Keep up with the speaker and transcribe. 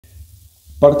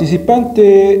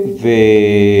Participante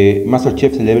de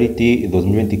Masterchef Celebrity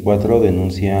 2024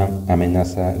 denuncia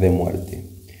amenaza de muerte.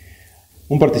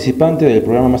 Un participante del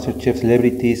programa Masterchef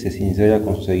Celebrity se sincera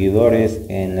con sus seguidores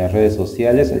en las redes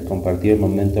sociales al compartir el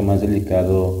momento más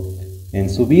delicado en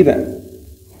su vida.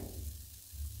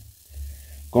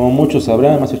 Como muchos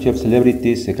sabrán, Masterchef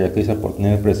Celebrity se caracteriza por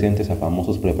tener presentes a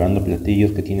famosos preparando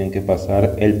platillos que tienen que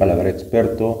pasar el paladar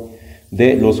experto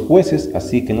de los jueces,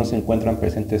 así que no se encuentran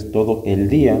presentes todo el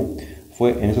día.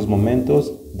 Fue en esos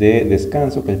momentos de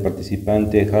descanso que el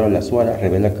participante Harold Azuara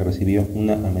revela que recibió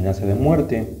una amenaza de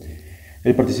muerte.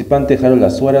 El participante Harold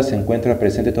Azuara se encuentra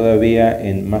presente todavía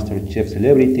en Masterchef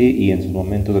Celebrity y en sus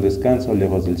momentos de descanso,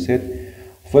 lejos del set,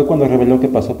 fue cuando reveló que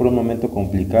pasó por un momento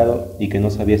complicado y que no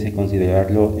sabía si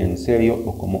considerarlo en serio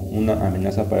o como una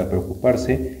amenaza para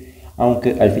preocuparse,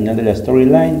 aunque al final de la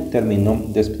storyline terminó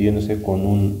despidiéndose con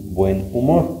un buen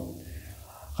humor.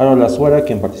 Harold Azuara,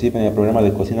 quien participa en el programa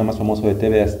de cocina más famoso de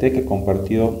TV Azteca,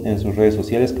 compartió en sus redes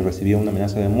sociales que recibió una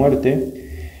amenaza de muerte.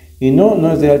 Y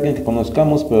no es de alguien que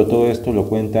conozcamos, pero todo esto lo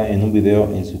cuenta en un video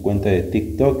en su cuenta de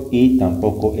TikTok y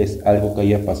tampoco es algo que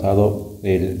haya pasado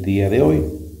el día de hoy.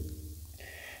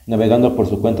 Navegando por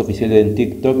su cuenta oficial en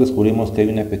TikTok, descubrimos que hay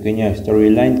una pequeña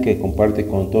storyline que comparte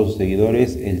con todos sus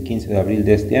seguidores el 15 de abril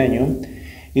de este año,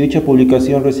 y dicha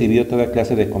publicación recibió toda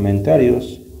clase de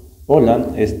comentarios. Hola,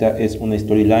 esta es una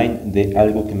storyline de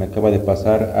algo que me acaba de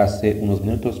pasar hace unos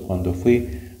minutos cuando fui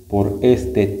por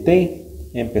este té.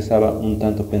 Empezaba un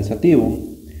tanto pensativo.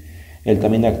 El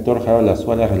también actor Harold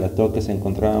Azuara relató que se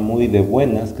encontraba muy de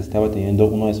buenas, que estaba teniendo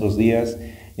uno de esos días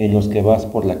en los que vas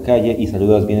por la calle y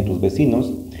saludas bien a tus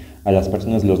vecinos, a las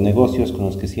personas de los negocios con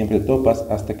los que siempre topas,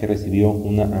 hasta que recibió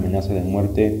una amenaza de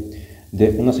muerte de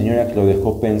una señora que lo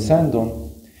dejó pensando.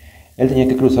 Él tenía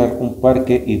que cruzar un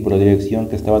parque y por la dirección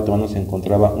que estaba tomando se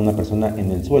encontraba una persona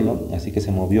en el suelo, así que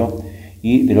se movió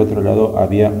y del otro lado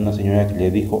había una señora que le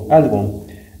dijo algo.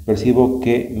 Percibo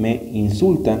que me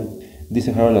insultan,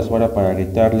 dice Harold Azuara para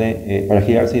gritarle, para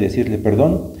girarse y decirle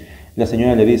perdón. La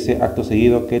señora le dice acto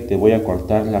seguido que te voy a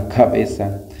cortar la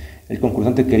cabeza. El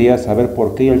concursante quería saber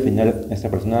por qué y al final esta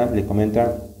persona le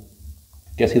comenta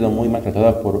que ha sido muy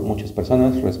maltratada por muchas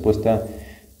personas, respuesta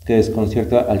que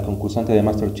desconcierta al concursante de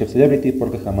Masterchef Celebrity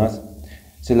porque jamás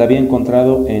se la había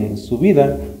encontrado en su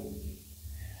vida.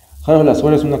 Harold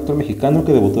Azuara es un actor mexicano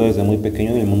que debutó desde muy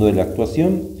pequeño en el mundo de la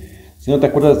actuación. Si no te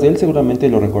acuerdas de él, seguramente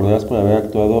lo recordarás por haber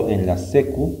actuado en la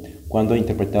secu cuando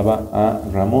interpretaba a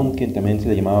Ramón, quien también se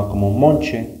le llamaba como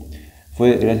Monche.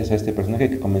 Fue gracias a este personaje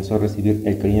que comenzó a recibir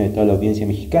el cariño de toda la audiencia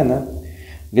mexicana.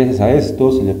 Gracias a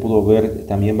esto se le pudo ver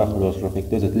también bajo los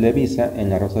reflectores de Televisa en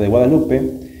La Rosa de Guadalupe.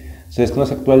 Se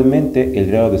desconoce actualmente el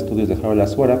grado de estudios de Harold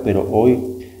Azuara, pero hoy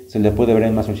se le puede ver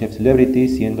en Masterchef Celebrity,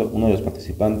 siendo uno de los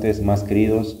participantes más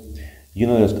queridos y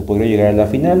uno de los que podría llegar a la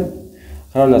final.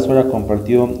 Harold Azuara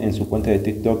compartió en su cuenta de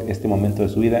TikTok este momento de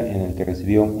su vida en el que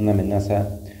recibió una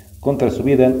amenaza contra su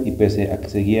vida y pese a que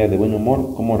seguía de buen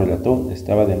humor, como relató,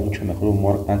 estaba de mucho mejor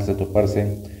humor antes de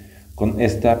toparse con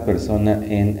esta persona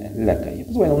en la calle.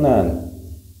 Pues bueno,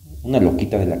 una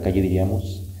loquita de la calle,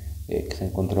 diríamos, que se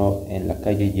encontró en la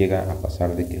calle, llega a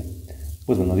pasar de que,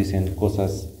 pues bueno, dicen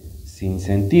cosas sin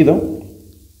sentido,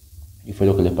 y fue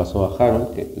lo que le pasó a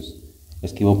Harold, que pues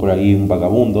esquivó por ahí un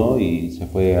vagabundo y se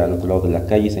fue al otro lado de la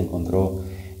calle y se encontró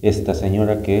esta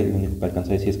señora que lo único que alcanzó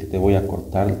a decir es que te voy a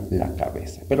cortar la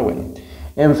cabeza. Pero bueno,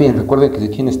 en fin, recuerden que si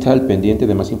quieren estar al pendiente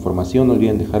de más información, no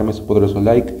olviden dejarme su poderoso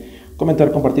like,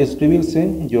 comentar, compartir y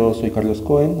suscribirse. Yo soy Carlos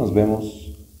Cohen, nos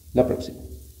vemos la próxima.